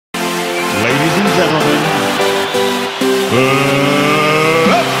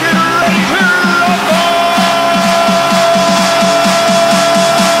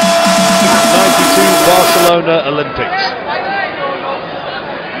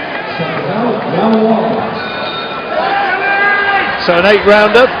So an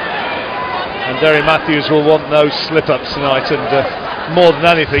 8-rounder, and Derry Mathews will want no slip-ups tonight, and more than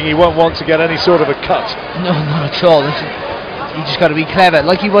anything, he won't want to get any sort of a cut. No, not at all. You just got to be clever,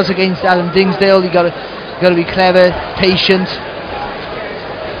 like he was against Adam Dingsdale. You got to be clever, patient.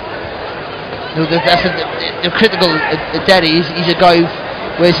 You know, they're critical at Derry. He's a guy who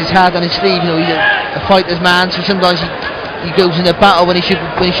wears his heart on his sleeve. You know, he's a fighter's man. So sometimes he goes in a battle when he should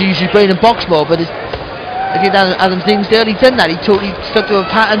use his brain and box more. But against Adam Dingsdale, he done that. He totally stuck to a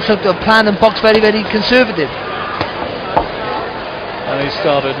pattern, stuck to a plan, and boxed very, very conservative. And he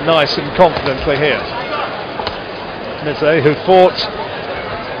started nice and confidently here. Mizsei, who fought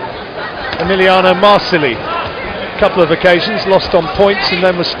Emiliano Marsili a couple of occasions, lost on points and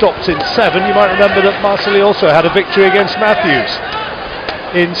then was stopped in 7. You might remember that Marsili also had a victory against Mathews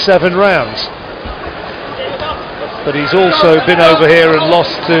in 7 rounds. But he's also been over here and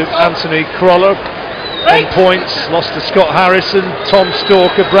lost to Anthony Croller on points, lost to Scott Harrison, Tom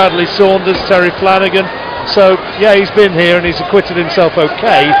Stalker, Bradley Saunders, Terry Flanagan. So yeah, he's been here and he's acquitted himself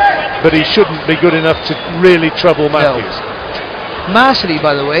okay, but he shouldn't be good enough to really trouble Mathews. No. Marsili,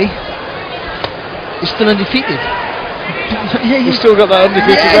 by the way, is still undefeated. He's still got that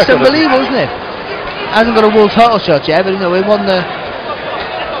undefeated record. It's unbelievable, isn't it? Hasn't got a world title shot yet, but you know, he won the.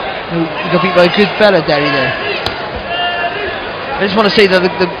 He got beat by a good fella, Derry there. I just want to say that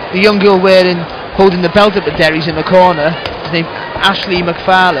the young girl holding the belt up at Derry's in the corner, his name Ashley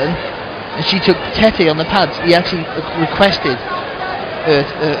McFarlane, and she took Tete on the pads. He actually requested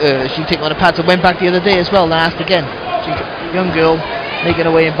she take on the pads and went back the other day as well and asked again. She's a young girl making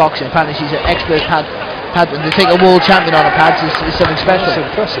her way in boxing. Apparently she's an expert pad, and to take a world champion on the pads is something special. That's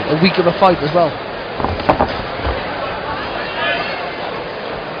impressive. A week of a fight as well.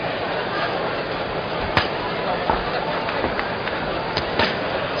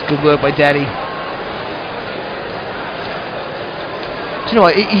 It's good work by Derry. Do you know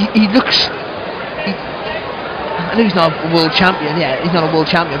what, he looks, I know he's not a world champion, yeah, he's not a world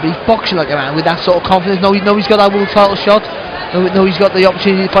champion, but he's boxing like a man with that sort of confidence. No, he's got that world title shot. No, he's got the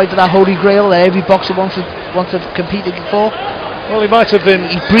opportunity to fight for that holy grail that every boxer wants to compete for. Well, he might have been.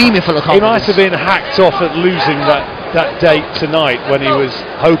 He's breathing full of confidence. He might have been hacked off at losing that date tonight when he was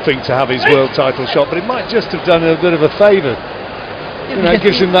hoping to have his world title shot, but it might just have done a bit of a favour. You know, it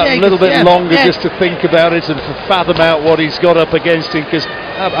gives him that little bit longer just to think about it and to fathom out what he's got up against him, because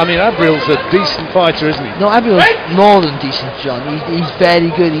I mean, Abril's a decent fighter, isn't he? No, Abril's more than decent, John. He's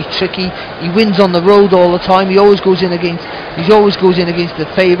very good. He's tricky. He wins on the road all the time. He always goes in against the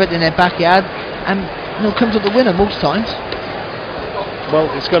favourite in their backyard, and comes up the winner most times. Well,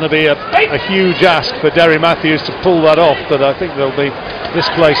 it's going to be a huge ask for Derry Mathews to pull that off, but I think this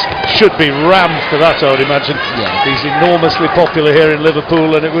place should be rammed for that, I would imagine. Yeah. He's enormously popular here in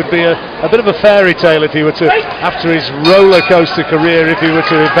Liverpool, and it would be a bit of a fairy tale if he were to, after his roller coaster career, if he were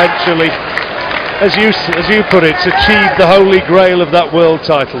to eventually, as you put it, achieve the holy grail of that world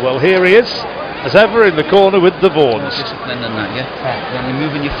title. Well, here he is, as ever, in the corner with the Vaughns. Discipline in that, yeah. Then you're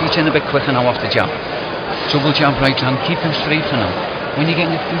moving your feet in a bit quicker now off the jab. Double jab right hand, keep him straight for now. When you're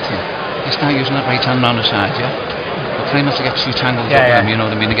getting your feet in, you start using that right hand round the side, yeah? But try not to get too tangled up with them, you know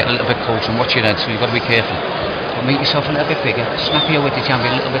what I mean, and get a little bit close and watch your head, so you've got to be careful. But make yourself a little bit bigger, snappier with the jab,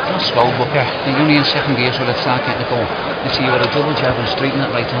 a little bit, not slow, but you're only in second gear, so let's start getting it going. You see, you've got a double jab and straighten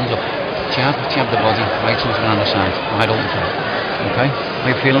that right hand up. Jab the body, right hook around the side, wide open for it. Okay?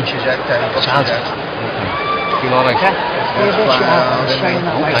 How you feeling? Sad. Okay. Feel alright? Okay,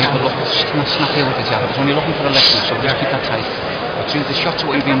 but look, snappier with the jab. It's only looking for a left hook, so just keep that tight. But see, the shots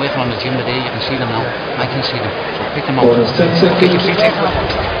what you've been working on the gym today, you can see them now. I can see them. So pick them out. Get your feet in.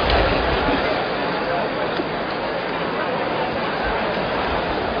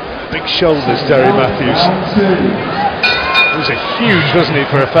 Big shoulders, Derry Mathews. He was huge, wasn't he,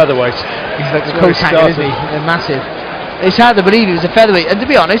 for a featherweight? He's like a co-tanker, isn't he? They're massive. It's hard to believe he was a featherweight, and to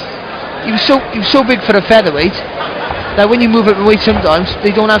be honest, he was so big for a featherweight that when you move up in weight, sometimes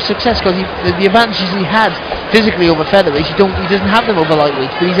they don't have success, because the advantages he had physically over featherweights, he doesn't have them over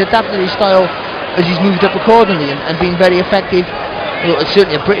lightweights. But he's adapted his style as he's moved up accordingly and been very effective,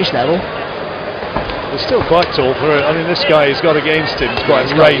 certainly at British level. He's still quite tall for it. I mean, this guy he's got against him is quite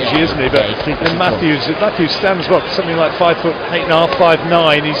rangy, isn't he? But and Mathews stands something like 5'8.5",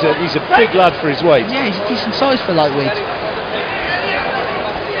 5'9". He's a big lad for his weight. Yeah, he's a decent size for lightweight.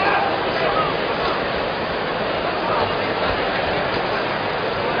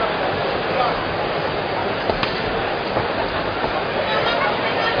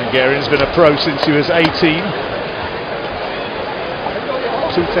 Hungarian's been a pro since he was 18.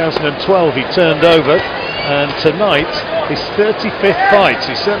 2012 he turned over and tonight his 35th fight.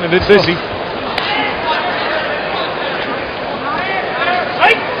 He's certainly been busy.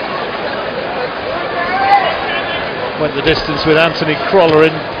 Went the distance with Anthony Croller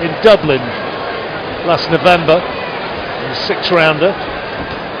in Dublin last November, in a 6-rounder.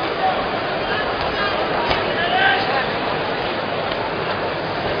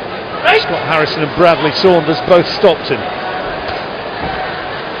 Scott Harrison and Bradley Saunders both stopped him.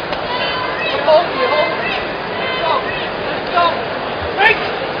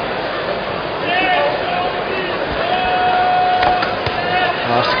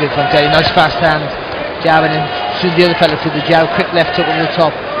 Oh, it's good from Derry, nice fast hand, jabbing him, soon the other fella through the jab, quick left hook over the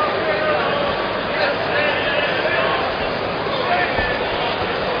top.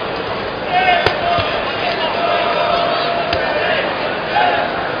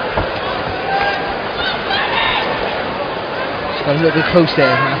 Got a little bit close there,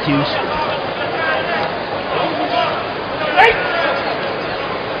 Mathews.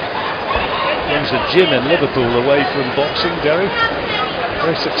 Runs a gym in Liverpool away from boxing, Derry.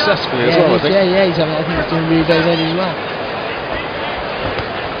 Very successfully as well, I think. Yeah, I think he's doing really very, very well.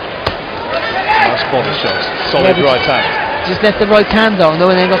 Nice body shot, solid right hand. Just left the right hand on, though,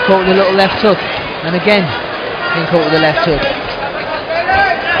 and then got caught with a little left hook. And again, getting caught with the left hook.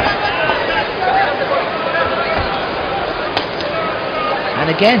 And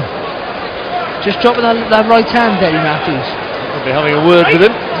again, just dropping that right hand, Derry Mathews. We'll be having a word with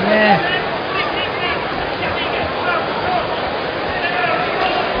him. Yeah.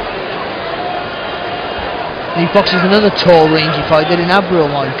 He boxes another tall, rangy fighter in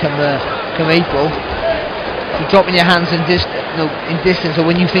Aberystwyth come April. You're dropping your hands in distance, or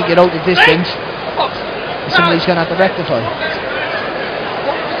when you think you're out of distance, somebody's going to have to rectify.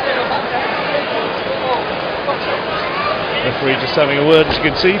 Referee just having a word, as you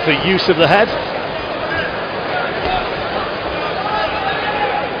can see, for use of the head.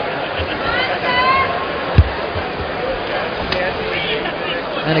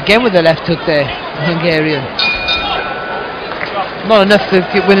 And again with the left hook there, the Hungarian. Not enough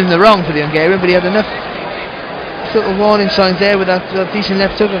to win him the round for the Hungarian, but he had enough sort of warning signs there with that decent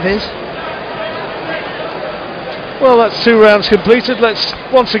left hook of his. Well, that's 2 rounds completed. Let's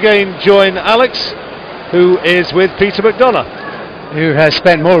once again join Alex, who is with Peter McDonough, who has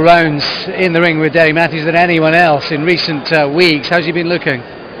spent more rounds in the ring with Gyorgy Mizsei than anyone else in recent weeks. How's he been looking?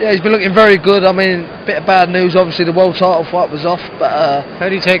 Yeah, he's been looking very good. I mean, a bit of bad news, obviously the world title fight was off, but how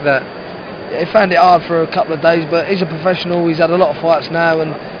do you take that? Yeah, he found it hard for a couple of days, but he's a professional. He's had a lot of fights now,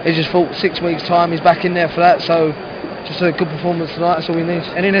 and he just thought 6 weeks time he's back in there for that, so just a good performance tonight, that's all he needs.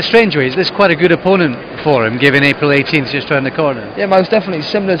 And in a strange way, is this quite a good opponent for him, given April 18th just around the corner? Yeah, most definitely.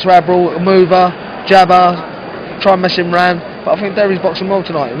 Similar to Aberystwyth, a mover, jabber, try and mess him round, but I think Derry's boxing well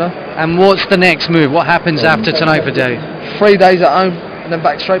tonight, you know. And what's the next move? What happens after tonight for Derry? 3 days at home, and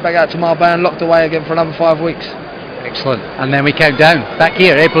then straight back out to Marbella and locked away again for another 5 weeks. Excellent. And then we count down, back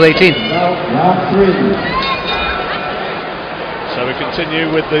here, April 18th. So we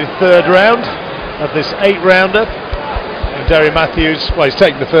continue with the 3rd round of this 8-rounder. And Derry Mathews, well, he's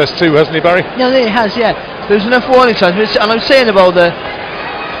taken the first 2, hasn't he, Barry? Yeah, he has, yeah. There's enough warning signs, and I'm saying about the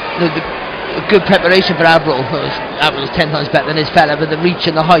good preparation for Aberystwyth. Aberystwyth's 10 times better than his fella, but the reach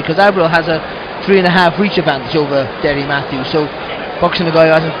and the height, because Aberystwyth has a 3.5 reach advantage over Derry Mathews, so boxing a guy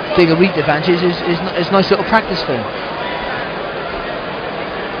who has a bigger reach advantage is a nice little practice for him.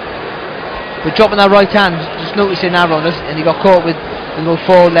 But dropping that right hand, just noticing Aberystwyth, and he got caught with the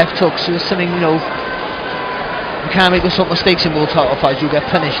 4 left hooks, so it's something, you know, you can't make those sort of mistakes in world title fights, you'll get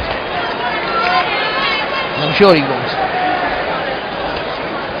punished. And I'm sure he won't.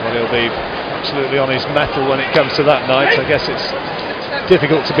 Well, he'll be absolutely on his mettle when it comes to that night. I guess it's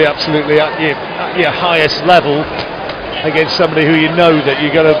difficult to be absolutely at your highest level against somebody who you know that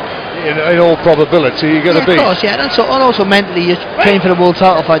you're going to, in all probability, you're going to beat. Of course, yeah, and also mentally you're training for the world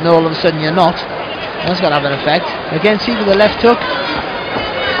title fight and all of a sudden you're not. That's going to have an effect. Again, see with the left hook.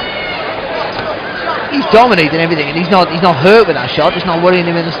 He's dominating everything, and he's not hurt with that shot. It's not worrying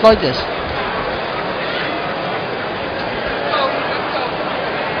him in the slightest.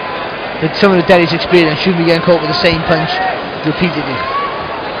 But some of the Derry's experience shouldn't be getting caught with the same punch repeatedly.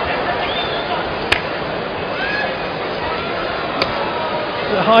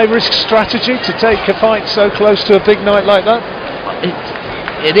 A high-risk strategy to take a fight so close to a big night like that?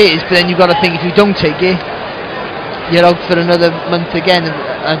 It is, but then you've got to think if you don't take it, you're out for another month again.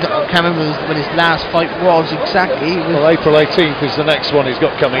 I can't remember when his last fight was exactly. Well, April 18th is the next one he's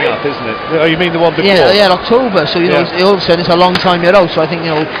got coming up, isn't it? Oh, you mean the one before? Yeah, October. So you know, all of a sudden it's a long time you're out. So I think he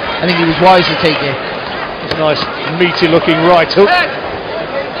was wise to take it. It's a nice, meaty-looking right hook.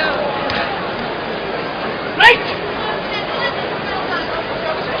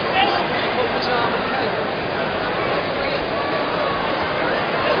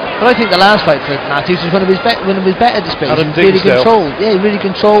 But I think the last fight for Mathews was one of his better displays. Adam Really Dingsdale. controlled. Yeah, really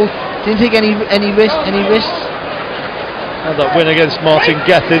controlled. Didn't take any risks. And that win against Martin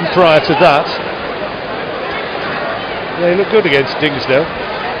Gethin prior to that. Yeah, he looked good against Dingsdale.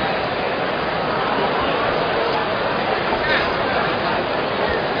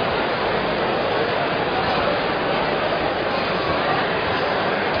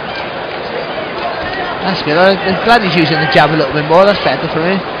 That's good. I'm glad he's using the jab a little bit more. That's better for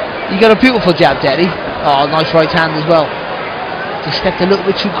him. You got a beautiful jab, Derry. Oh, nice right hand as well. Just stepped a little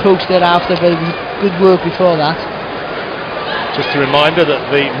bit too close there after, but it was good work before that. Just a reminder that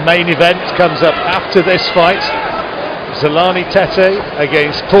the main event comes up after this fight. Zolani Tete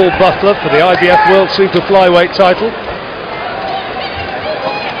against Paul Butler for the IBF World Super Flyweight title.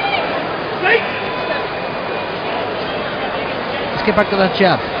 Let's get back to that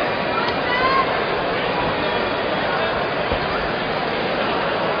jab.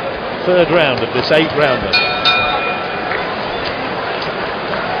 Third round of this 8-rounder.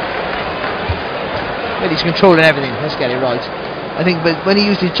 Well, he's controlling everything. Let's get it right. I think, but when he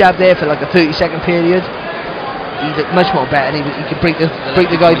used his jab there for like a 30-second period, he did much more better. And he could break the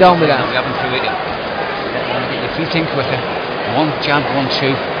guy down with that. We haven't through it yet. You want to get your feet in quicker. One jab,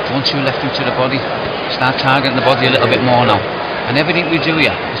 1-2, 1-2 left into the body. Start targeting the body a little bit more now. And everything we do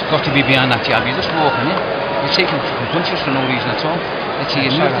here, it's got to be behind that jab. You're just walking in. You're taking punches for no reason at all. Let's see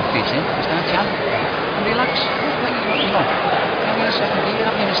you move the feet in. Start jab. And relax. You know. Give me a second. You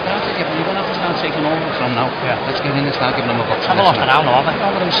haven't even started yet, but you're going to have to start taking over from now. Yeah. Let's get in and start giving them a box. I'm lost an hour, haven't I? You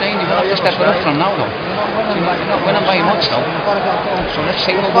know what I'm saying? You're going to have to step it up from now, though. You're not winning by much, though. So let's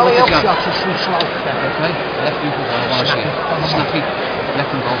take over with the jab. Okay. Left knee for I want to see it. Snappy.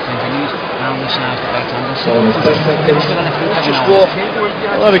 Left and both engineers. Round the side, the right hand. Well,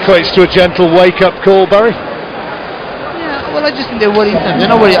 that equates to a gentle wake-up call, Barry. Yeah, well, I just think they're worried. They're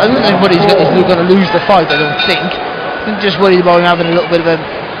not worried. I don't think he's going to lose the fight. I don't think. I think just worried about him having a little bit of a.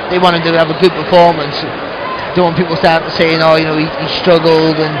 They want him to have a good performance. Don't want people start saying, oh, you know, he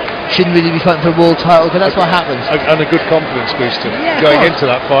struggled and shouldn't really be fighting for a world title, because that's what happens. And a good confidence booster Yeah, going into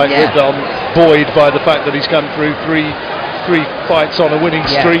that fight, with buoyed by the fact that he's come through three fights on a winning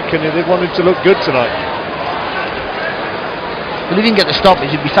streak, and they want him to look good tonight. But if he can get the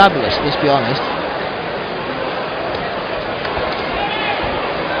stoppage, it'd be fabulous, let's be honest.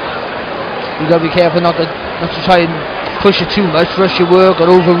 You've got to be careful not to try and push it too much, rush your work or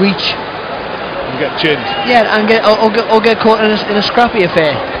overreach. And get chinned. Yeah, and get caught in a scrappy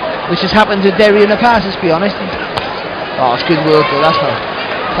affair, which has happened to Derry in the past, let's be honest. Oh, it's good work though, that's not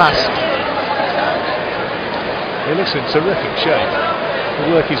class. He looks in terrific shape. The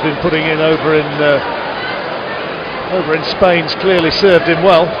work he's been putting in over in Spain's clearly served him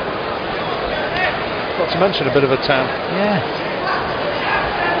well. Not to mention a bit of a tan. Yeah.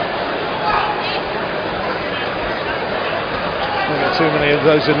 Don't get too many of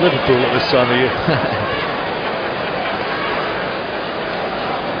those in Liverpool at this time of year.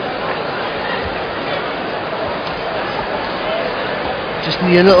 Just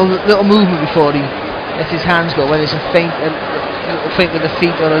need a little movement before he lets his hands go. Whether it's a little feint with the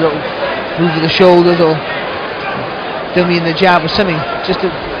feet, or a little move with the shoulders, or dummy in the jab or something. Just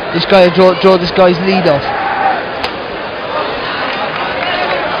to this guy draw this guy's lead off.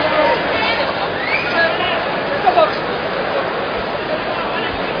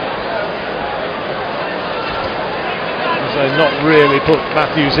 So not really put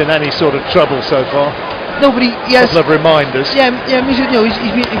Mathews in any sort of trouble so far. Nobody. Yes. A couple of reminders. Yeah. You know, he's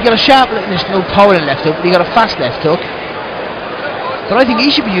got a sharp, there's no power in left hook, but he got a fast left hook. But I think he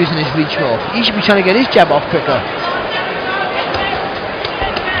should be using his reach more. He should be trying to get his jab off quicker.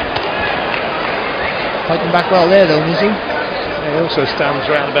 Fighting back well there though, Mizsei. Yeah, he also stands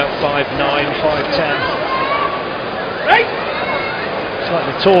around about 5'9", 5'10".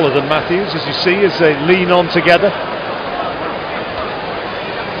 Slightly taller than Mathews, as you see, as they lean on together.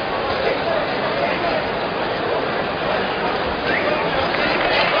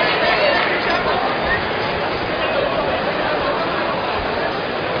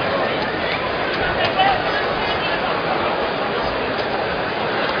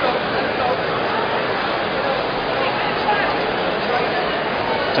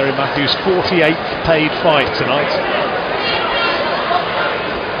 Terry Mathews' 48th paid fight tonight.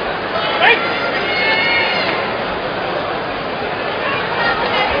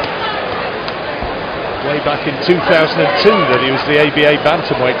 Way back in 2002 that he was the ABA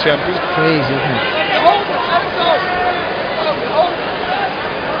bantamweight champion. Crazy, isn't it?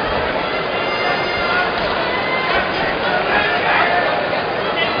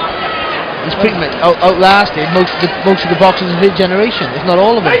 He's pretty much outlasted most of the boxers of his generation, if not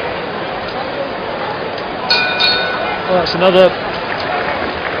all of them. Well, that's another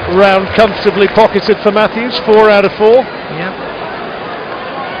round comfortably pocketed for Mathews, 4 out of 4. Yeah.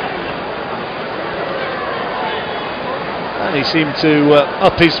 And he seemed to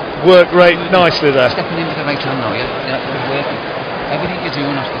up his work rate nicely there. Stepping into the right hand now, you're working. Everything you're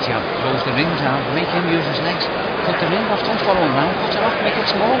doing off the jab, close the ring down, make him use his legs, cut the ring off, don't follow him round, cut it off, make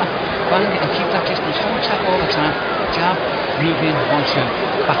it smaller. Find it and keep that distance, don't attack all the time. Jab, move in, 1, 2,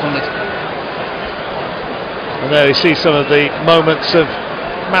 back on it. And there you see some of the moments of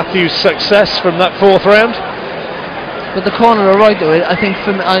Mathews' success from that 4th round. But the corner are right though. I think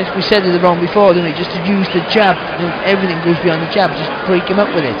we said it wrong before, didn't we? Just to use the jab, everything goes beyond the jab. Just break him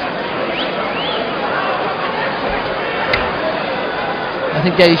up with it. I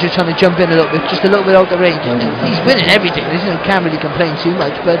think Derry's just trying to jump in a little bit, just a little bit out the range. He's winning everything. Can't really complain too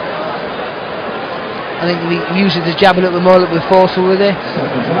much, but I think if he uses the jab a little bit more, a little bit forceful with it,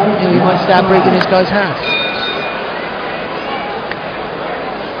 he might start breaking this guy's hands.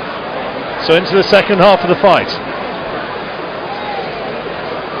 So into the second half of the fight.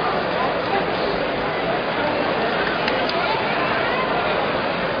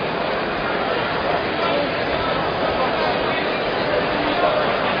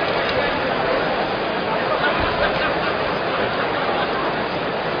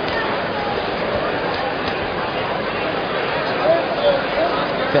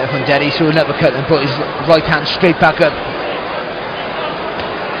 Better from Derry, threw an uppercut and put his right hand straight back up.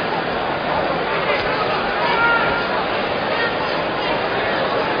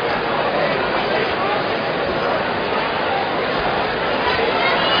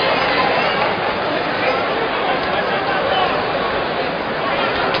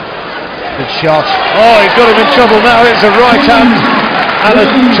 Good shot. Oh, he's got him in trouble now. It's a right hand and a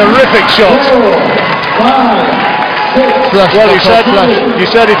terrific shot. Flush, well, you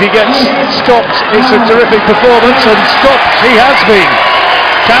said if he gets stopped, it's a terrific performance, and stopped he has been.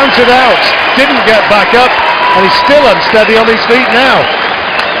 Counted out, didn't get back up, and he's still unsteady on his feet now.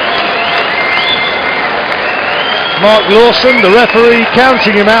 Mark Lawson, the referee,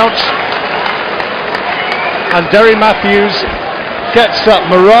 counting him out, and Derry Mathews gets that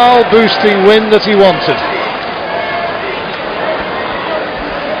morale-boosting win that he wanted.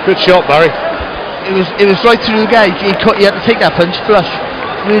 Good shot, Barry. It was right through the gate. He had to take that punch, flush.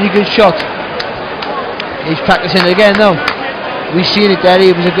 Really good shot. He's practicing again though. We've seen it,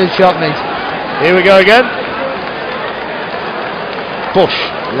 Derry. It was a good shot, mate. Here we go again. Push.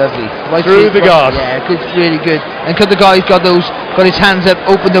 Lovely. Right through the guard. Yeah, good, really good. And because the guy's got his hands up,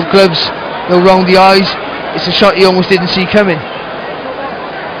 opened up gloves, round the eyes. It's a shot he almost didn't see coming.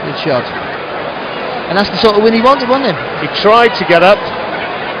 Good shot. And that's the sort of win he wanted, wasn't it? He tried to get up,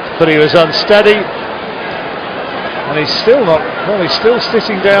 but he was unsteady, and he's still not. Well, he's still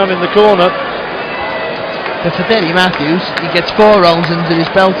sitting down in the corner. But for Derry Mathews, he gets 4 rounds under his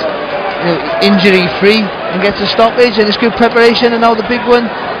belt, injury free, and gets a stoppage, and it's good preparation. And now the big one,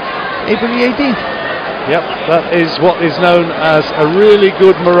 April the 18th. Yep, that is what is known as a really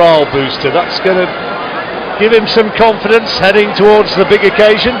good morale booster. That's going to give him some confidence heading towards the big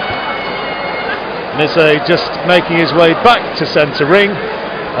occasion. Mizsei just making his way back to centre ring.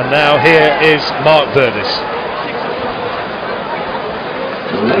 And now here is Mark Burgess.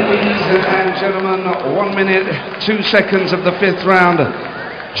 Ladies and gentlemen, 1 minute, 2 seconds of the 5th round.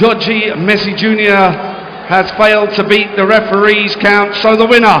 Gyorgy Mizsei Jr. has failed to beat the referee's count, so the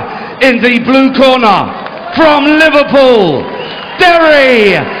winner in the blue corner from Liverpool,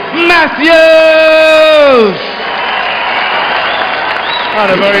 Derry Mathews!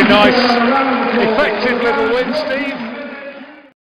 And a very nice, effective little win, Steve.